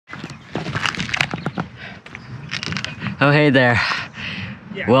Oh, hey there.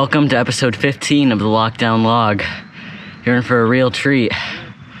 Welcome to episode 15 of the Lockdown Log. You're in for a real treat.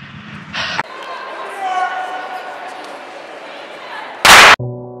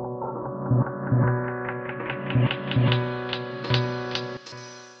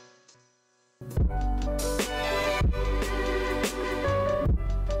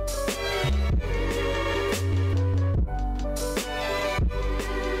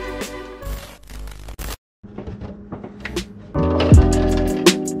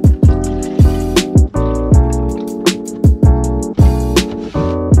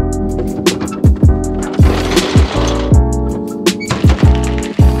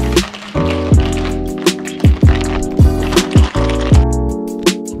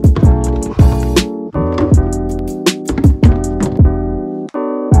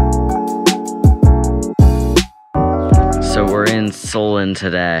 So we're in Solon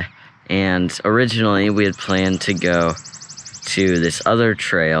today, and originally we had planned to go to this other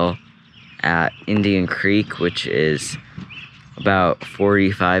trail at Indian Creek, which is about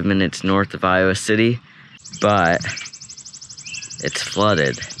 45 minutes north of Iowa City, but it's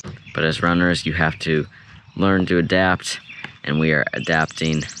flooded. But as runners, you have to learn to adapt, and we are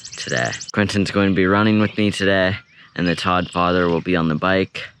adapting today. Quentin's going to be running with me today, and the Todd father will be on the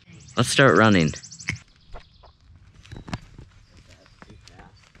bike. Let's start running.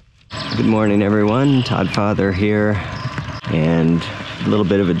 Good morning, everyone. Todd Father here, and a little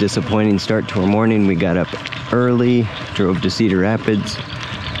bit of a disappointing start to our morning. We got up early, drove to Cedar Rapids,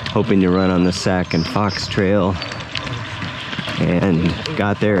 hoping to run on the Sac and Fox Trail, and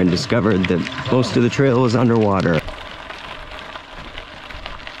got there and discovered that most of the trail was underwater.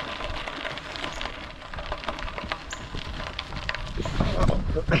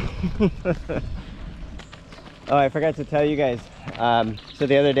 Oh, I forgot to tell you guys. So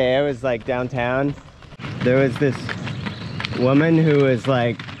the other day I was like downtown. There was this woman who was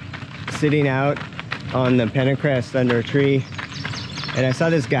like sitting out on the Pentecrest under a tree. And I saw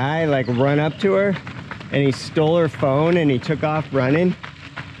this guy like run up to her and he stole her phone and he took off running.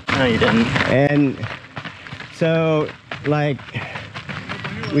 No, you didn't. And so like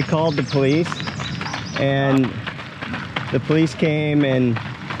we called the police and the police came and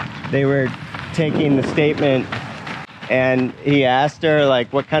they were taking the statement, and he asked her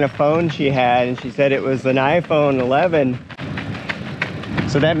like what kind of phone she had, and she said it was an iPhone 11.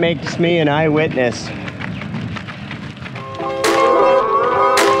 So that makes me an eyewitness.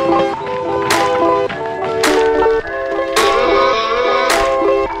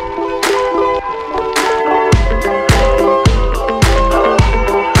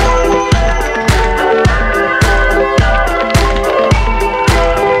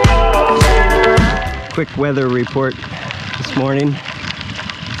 Quick weather report this morning.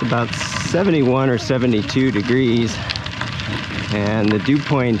 It's about 71 or 72 degrees and the dew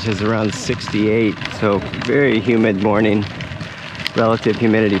point is around 68, so very humid morning. Relative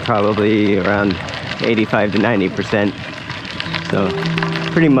humidity probably around 85 to 90%, so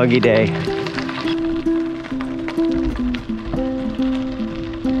pretty muggy day.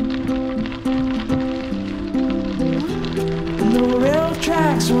 The rail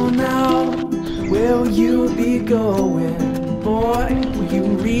tracks run out. Where will you be going, boy? Will you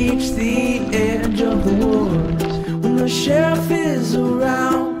reach the edge of the woods? When the sheriff is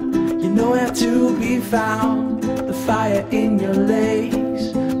around, you know where to be found. The fire in your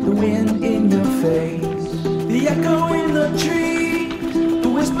legs, the wind in your face, the echo in the trees, the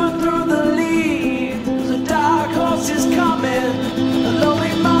whisper through the leaves. A dark horse is coming, a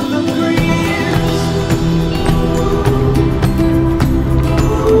lonely mountain breeze.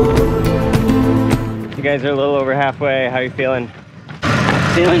 You guys are a little over halfway. How are you feeling?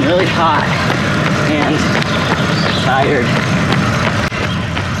 Feeling really hot and tired.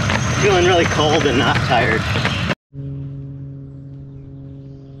 Feeling really cold and not tired.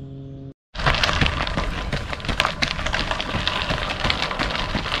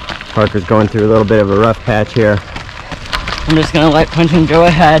 Parker's going through a little bit of a rough patch here. I'm just gonna let Quentin go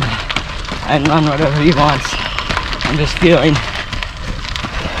ahead and run whatever he wants. I'm just feeling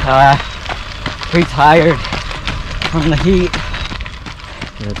pretty tired from the heat.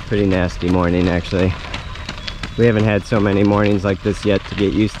 It's a pretty nasty morning, actually. We haven't had so many mornings like this yet to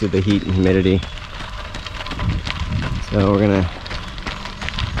get used to the heat and humidity. So we're gonna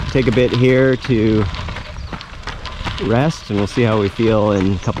take a bit here to rest and we'll see how we feel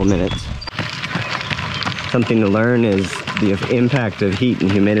in a couple minutes. Something to learn is the impact of heat and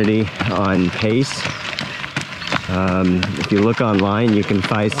humidity on pace. If you look online, you can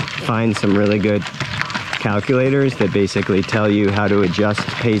find some really good calculators that basically tell you how to adjust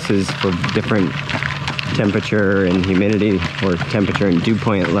paces for different temperature and humidity, or temperature and dew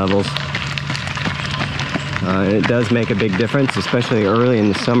point levels. It does make a big difference, especially early in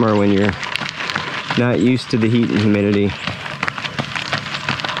the summer when you're not used to the heat and humidity.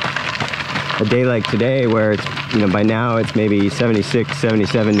 A day like today where it's, by now it's maybe 76,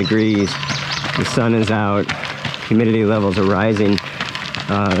 77 degrees, the sun is out, humidity levels are rising,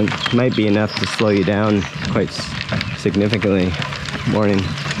 might be enough to slow you down quite significantly. Morning.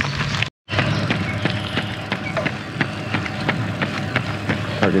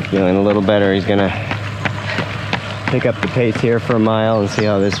 Carter's feeling a little better. He's gonna pick up the pace here for a mile and see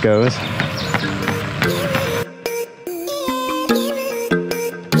how this goes.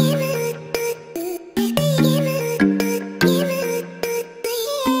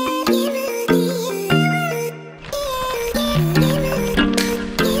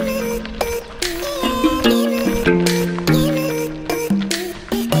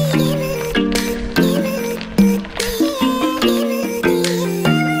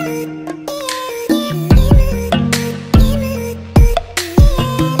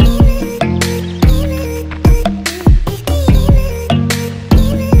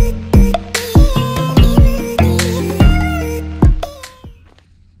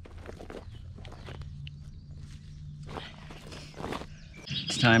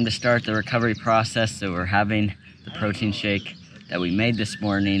 Time to start the recovery process, so we're having the protein shake that we made this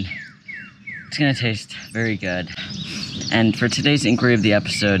morning. It's gonna taste very good. And for today's inquiry of the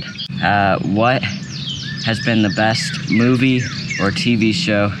episode, what has been the best movie or TV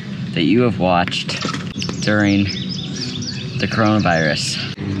show that you have watched during the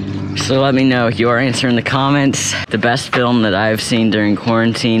coronavirus? So let me know. Your answer in the comments. The best film that I've seen during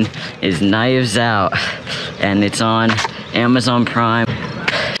quarantine is Knives Out, and it's on Amazon Prime.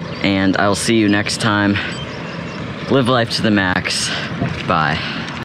 And I'll see you next time. Live life to the max. Bye.